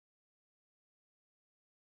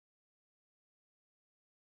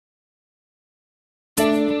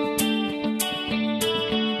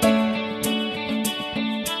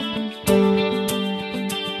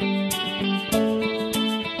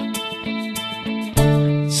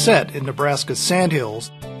Set in Nebraska's Sandhills,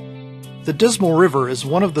 the Dismal River is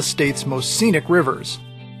one of the state's most scenic rivers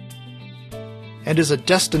and is a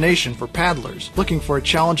destination for paddlers looking for a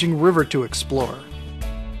challenging river to explore.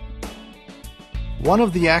 One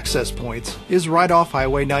of the access points is right off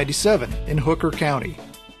Highway 97 in Hooker County.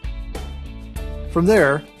 From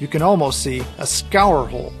there, you can almost see a scour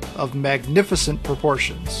hole of magnificent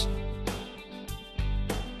proportions.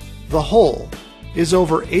 The hole is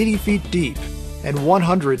over 80 feet deep and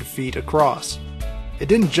 100 feet across. It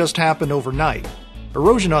didn't just happen overnight.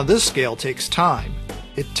 Erosion on this scale takes time.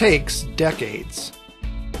 It takes decades.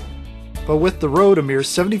 But with the road a mere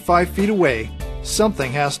 75 feet away,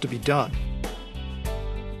 something has to be done.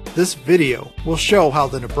 This video will show how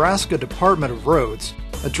the Nebraska Department of Roads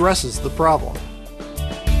addresses the problem.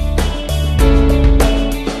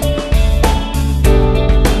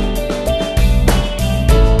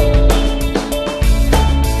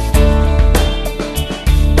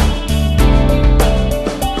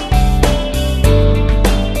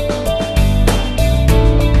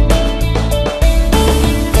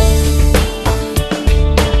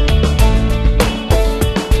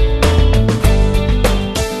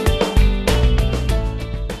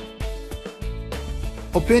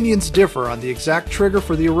 Opinions differ on the exact trigger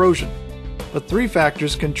for the erosion, but three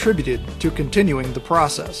factors contributed to continuing the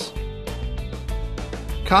process.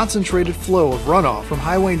 Concentrated flow of runoff from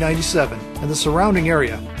Highway 97 and the surrounding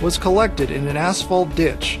area was collected in an asphalt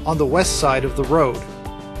ditch on the west side of the road.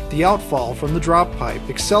 The outfall from the drop pipe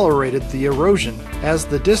accelerated the erosion as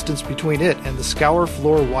the distance between it and the scour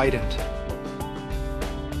floor widened.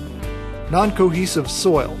 Non-cohesive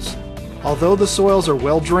soils. Although the soils are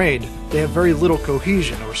well drained, they have very little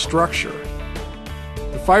cohesion or structure.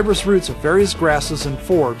 The fibrous roots of various grasses and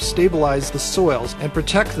forbs stabilize the soils and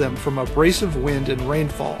protect them from abrasive wind and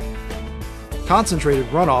rainfall. Concentrated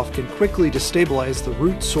runoff can quickly destabilize the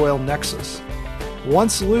root-soil nexus.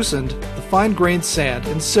 Once loosened, the fine-grained sand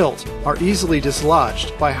and silt are easily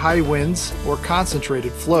dislodged by high winds or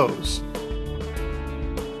concentrated flows.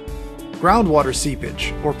 Groundwater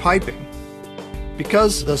seepage or piping.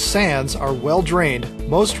 Because the sands are well drained,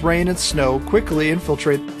 most rain and snow quickly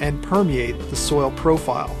infiltrate and permeate the soil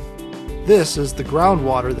profile. This is the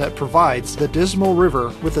groundwater that provides the Dismal River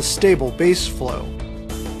with a stable base flow.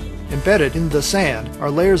 Embedded in the sand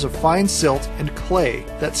are layers of fine silt and clay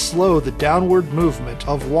that slow the downward movement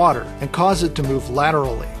of water and cause it to move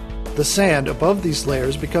laterally. The sand above these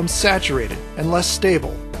layers becomes saturated and less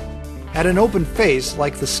stable. At an open face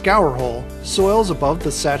like the scour hole, soils above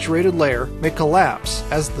the saturated layer may collapse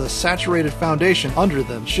as the saturated foundation under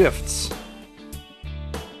them shifts.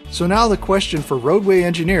 So now the question for roadway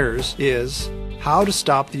engineers is how to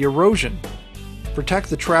stop the erosion, protect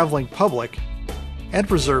the traveling public, and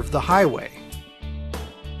preserve the highway.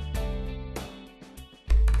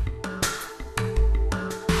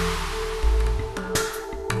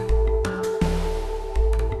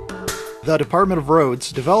 The Department of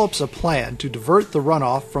Roads develops a plan to divert the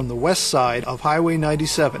runoff from the west side of Highway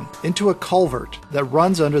 97 into a culvert that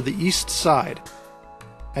runs under the east side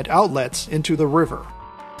and outlets into the river.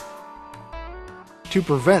 To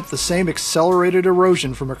prevent the same accelerated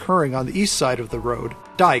erosion from occurring on the east side of the road,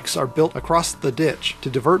 dikes are built across the ditch to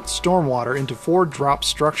divert stormwater into 4 drop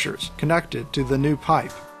structures connected to the new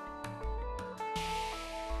pipe.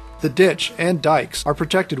 The ditch and dikes are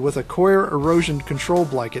protected with a coir erosion control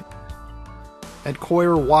blanket and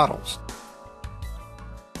coir wattles.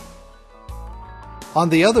 On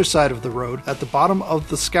the other side of the road, at the bottom of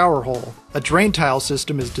the scour hole, a drain tile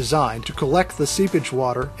system is designed to collect the seepage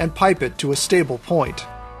water and pipe it to a stable point.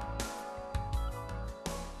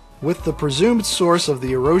 With the presumed source of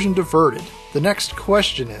the erosion diverted, the next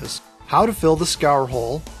question is how to fill the scour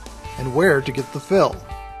hole and where to get the fill.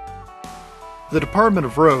 The Department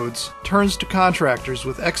of Roads turns to contractors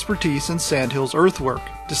with expertise in Sandhills earthwork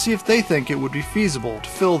to see if they think it would be feasible to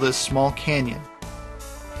fill this small canyon.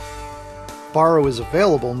 Borrow is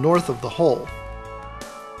available north of the hole.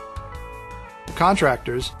 The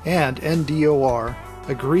contractors and NDOR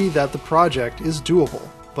agree that the project is doable,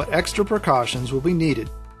 but extra precautions will be needed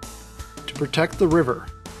to protect the river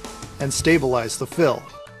and stabilize the fill.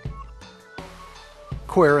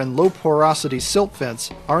 Coir and low porosity silt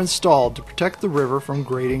fence are installed to protect the river from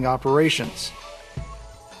grading operations.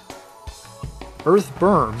 Earth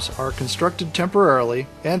berms are constructed temporarily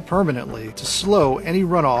and permanently to slow any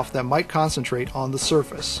runoff that might concentrate on the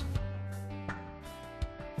surface.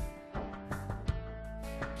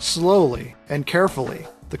 Slowly and carefully,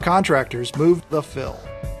 the contractors moved the fill.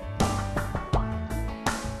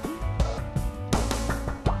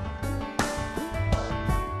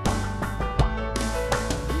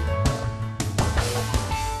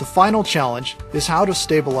 final challenge is how to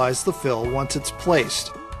stabilize the fill once it's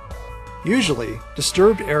placed. Usually,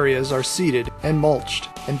 disturbed areas are seeded and mulched,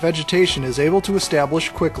 and vegetation is able to establish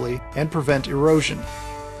quickly and prevent erosion.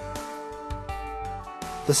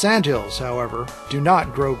 The Sandhills, however, do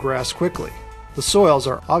not grow grass quickly. The soils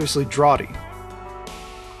are obviously droughty.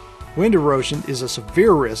 Wind erosion is a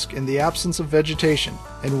severe risk in the absence of vegetation,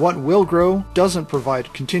 and what will grow doesn't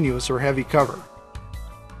provide continuous or heavy cover.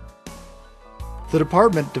 The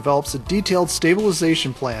department develops a detailed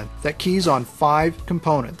stabilization plan that keys on 5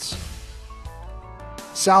 components.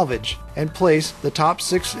 Salvage and place the top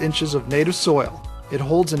 6 inches of native soil. It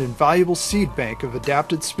holds an invaluable seed bank of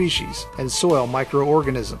adapted species and soil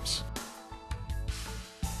microorganisms.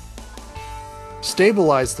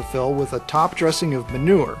 Stabilize the fill with a top dressing of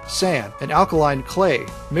manure, sand, and alkaline clay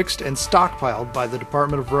mixed and stockpiled by the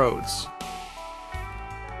Department of Roads.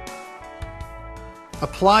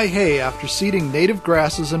 Apply hay after seeding native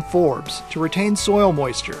grasses and forbs to retain soil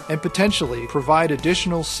moisture and potentially provide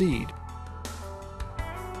additional seed.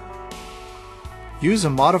 Use a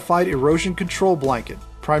modified erosion control blanket,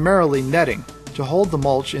 primarily netting, to hold the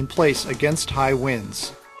mulch in place against high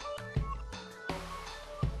winds.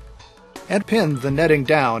 And pin the netting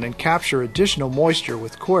down and capture additional moisture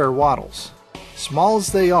with coir wattles. Small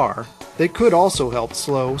as they are, they could also help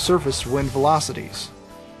slow surface wind velocities.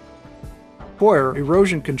 Coir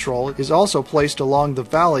erosion control is also placed along the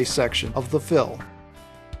valley section of the fill.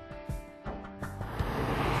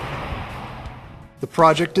 The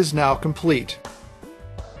project is now complete.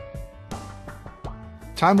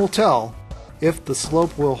 Time will tell if the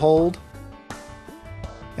slope will hold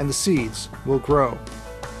and the seeds will grow.